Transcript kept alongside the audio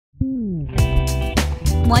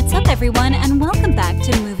What's up, everyone, and welcome back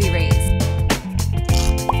to Movie Raised.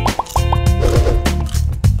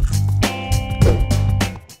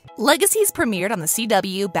 Legacies premiered on the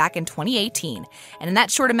CW back in 2018, and in that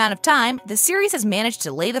short amount of time, the series has managed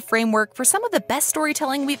to lay the framework for some of the best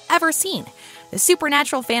storytelling we've ever seen. The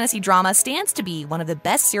supernatural fantasy drama stands to be one of the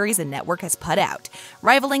best series the network has put out,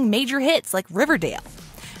 rivaling major hits like Riverdale.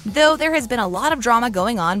 Though there has been a lot of drama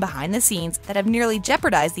going on behind the scenes that have nearly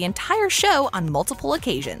jeopardized the entire show on multiple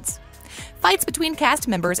occasions. Fights between cast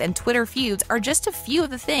members and Twitter feuds are just a few of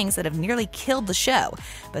the things that have nearly killed the show,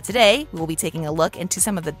 but today we will be taking a look into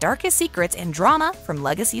some of the darkest secrets and drama from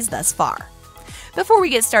Legacies thus far. Before we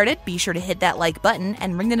get started, be sure to hit that like button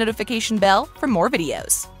and ring the notification bell for more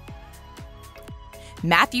videos.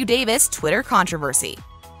 Matthew Davis Twitter controversy.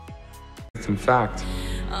 In fact,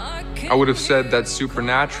 I would have said that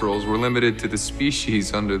supernaturals were limited to the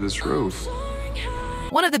species under this roof.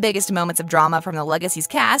 One of the biggest moments of drama from the Legacies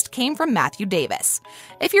cast came from Matthew Davis.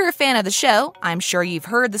 If you're a fan of the show, I'm sure you've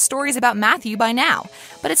heard the stories about Matthew by now,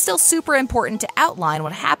 but it's still super important to outline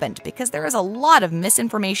what happened because there is a lot of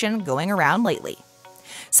misinformation going around lately.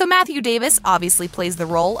 So Matthew Davis obviously plays the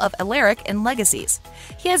role of Alaric in Legacies.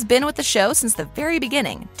 He has been with the show since the very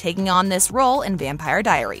beginning, taking on this role in Vampire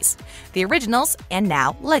Diaries, the originals, and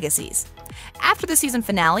now Legacies. After the season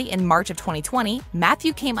finale in March of 2020,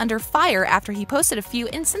 Matthew came under fire after he posted a few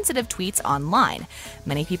insensitive tweets online.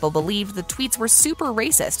 Many people believed the tweets were super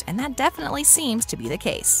racist, and that definitely seems to be the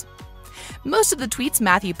case. Most of the tweets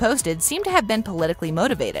Matthew posted seem to have been politically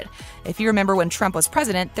motivated. If you remember when Trump was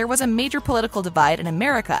president, there was a major political divide in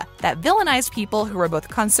America that villainized people who were both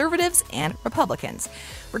conservatives and Republicans.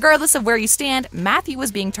 Regardless of where you stand, Matthew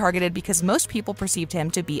was being targeted because most people perceived him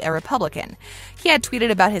to be a Republican. He had tweeted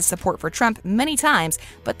about his support for Trump many times,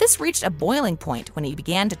 but this reached a boiling point when he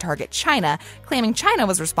began to target China, claiming China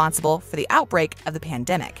was responsible for the outbreak of the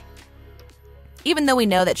pandemic. Even though we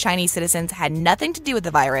know that Chinese citizens had nothing to do with the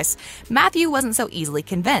virus, Matthew wasn't so easily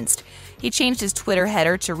convinced. He changed his Twitter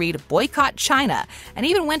header to read "Boycott China," and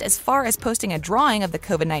even went as far as posting a drawing of the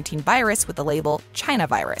COVID-19 virus with the label "China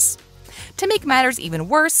virus." To make matters even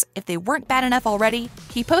worse, if they weren't bad enough already,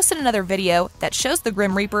 he posted another video that shows the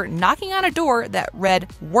Grim Reaper knocking on a door that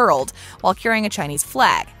read "World" while carrying a Chinese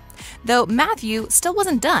flag. Though Matthew still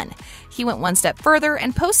wasn't done. He went one step further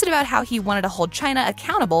and posted about how he wanted to hold China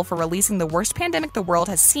accountable for releasing the worst pandemic the world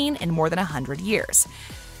has seen in more than 100 years.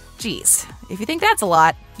 Geez, if you think that's a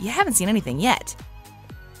lot, you haven't seen anything yet.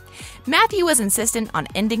 Matthew was insistent on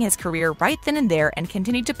ending his career right then and there and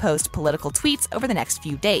continued to post political tweets over the next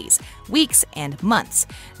few days, weeks, and months,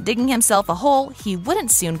 digging himself a hole he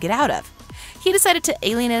wouldn't soon get out of. He decided to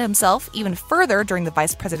alienate himself even further during the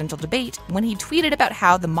vice presidential debate when he tweeted about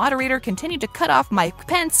how the moderator continued to cut off Mike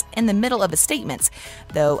Pence in the middle of his statements,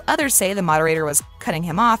 though others say the moderator was cutting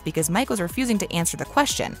him off because Mike was refusing to answer the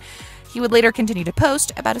question. He would later continue to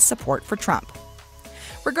post about his support for Trump.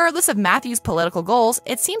 Regardless of Matthew's political goals,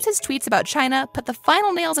 it seems his tweets about China put the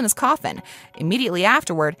final nails in his coffin. Immediately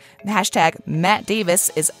afterward,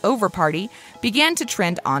 #MattDavisIsOverParty began to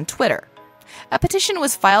trend on Twitter. A petition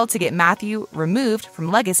was filed to get Matthew removed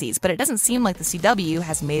from Legacies, but it doesn't seem like the CW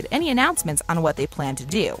has made any announcements on what they plan to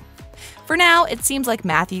do. For now, it seems like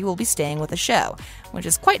Matthew will be staying with the show, which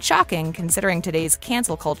is quite shocking considering today's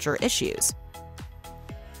cancel culture issues.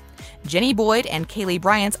 Jenny Boyd and Hayley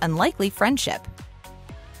Bryant's unlikely friendship.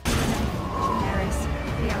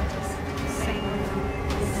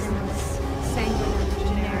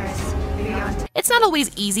 It's not always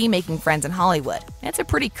easy making friends in Hollywood. It's a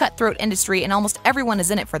pretty cutthroat industry and almost everyone is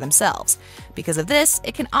in it for themselves. Because of this,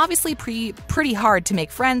 it can obviously be pretty hard to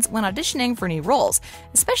make friends when auditioning for new roles,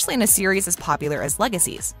 especially in a series as popular as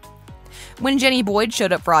Legacies. When Jenny Boyd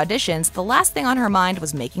showed up for auditions, the last thing on her mind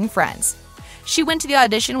was making friends. She went to the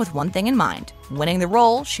audition with one thing in mind: winning the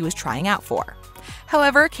role she was trying out for.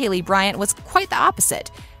 However, Hayley Bryant was quite the opposite.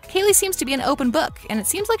 Hayley seems to be an open book, and it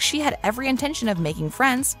seems like she had every intention of making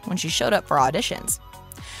friends when she showed up for auditions.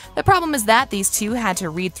 The problem is that these two had to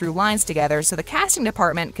read through lines together so the casting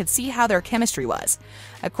department could see how their chemistry was.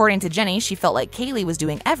 According to Jenny, she felt like Hayley was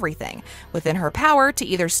doing everything within her power to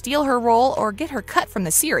either steal her role or get her cut from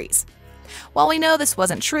the series. While we know this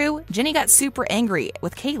wasn't true, Jenny got super angry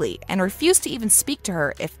with Hayley and refused to even speak to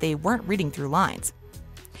her if they weren't reading through lines.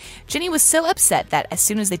 Jenny was so upset that as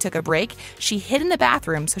soon as they took a break, she hid in the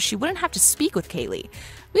bathroom so she wouldn't have to speak with Hayley.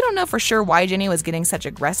 We don't know for sure why Jenny was getting such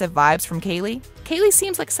aggressive vibes from Hayley. Hayley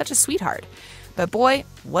seems like such a sweetheart. But boy,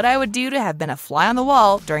 what I would do to have been a fly on the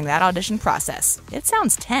wall during that audition process. It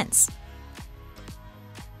sounds tense.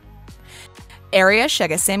 Aria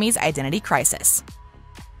Shagasimi's identity crisis.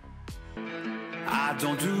 I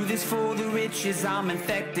don't do this for the riches, I'm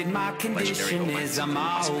infected, my condition is I'm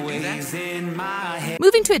always in my head.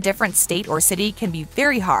 Moving to a different state or city can be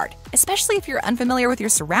very hard, especially if you're unfamiliar with your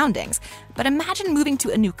surroundings. But imagine moving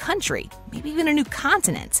to a new country, maybe even a new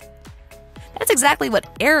continent. That's exactly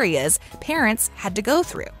what Aria's parents had to go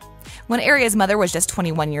through. When Aria's mother was just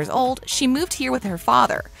 21 years old, she moved here with her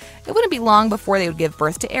father. It wouldn't be long before they would give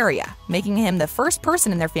birth to Aria, making him the first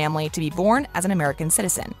person in their family to be born as an American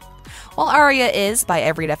citizen. While Aria is, by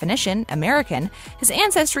every definition, American, his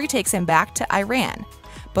ancestry takes him back to Iran.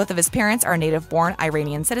 Both of his parents are native-born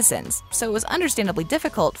Iranian citizens, so it was understandably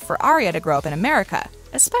difficult for Aria to grow up in America,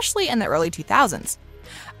 especially in the early 2000s.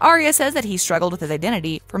 Aria says that he struggled with his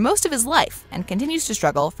identity for most of his life and continues to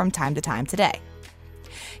struggle from time to time today.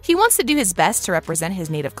 He wants to do his best to represent his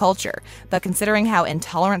native culture, but considering how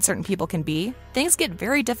intolerant certain people can be, things get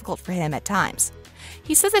very difficult for him at times.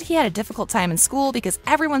 He says that he had a difficult time in school because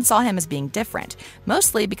everyone saw him as being different,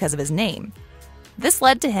 mostly because of his name. This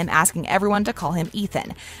led to him asking everyone to call him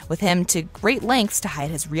Ethan, with him to great lengths to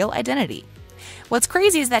hide his real identity. What's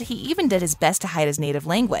crazy is that he even did his best to hide his native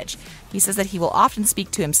language. He says that he will often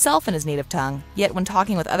speak to himself in his native tongue, yet when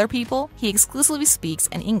talking with other people, he exclusively speaks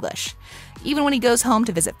in English. Even when he goes home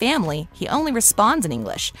to visit family, he only responds in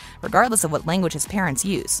English, regardless of what language his parents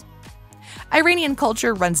use. Iranian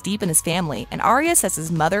culture runs deep in his family, and Aria says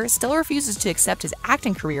his mother still refuses to accept his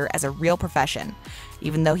acting career as a real profession.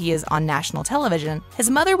 Even though he is on national television, his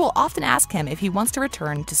mother will often ask him if he wants to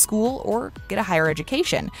return to school or get a higher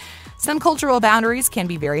education. Some cultural boundaries can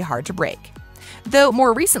be very hard to break. Though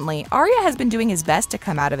more recently, Aria has been doing his best to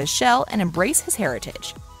come out of his shell and embrace his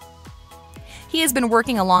heritage. He has been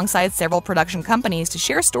working alongside several production companies to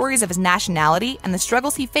share stories of his nationality and the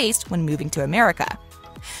struggles he faced when moving to America.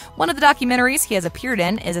 One of the documentaries he has appeared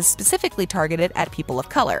in is specifically targeted at people of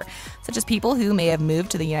color, such as people who may have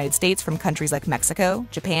moved to the United States from countries like Mexico,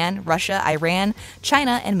 Japan, Russia, Iran,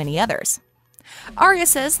 China, and many others. Aria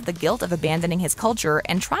says the guilt of abandoning his culture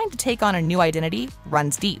and trying to take on a new identity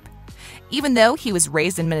runs deep. Even though he was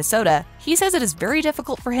raised in Minnesota, he says it is very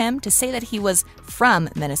difficult for him to say that he was from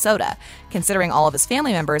Minnesota, considering all of his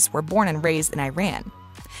family members were born and raised in Iran.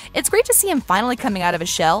 It's great to see him finally coming out of his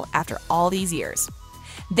shell after all these years.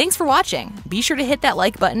 Thanks for watching. Be sure to hit that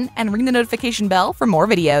like button and ring the notification bell for more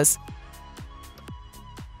videos.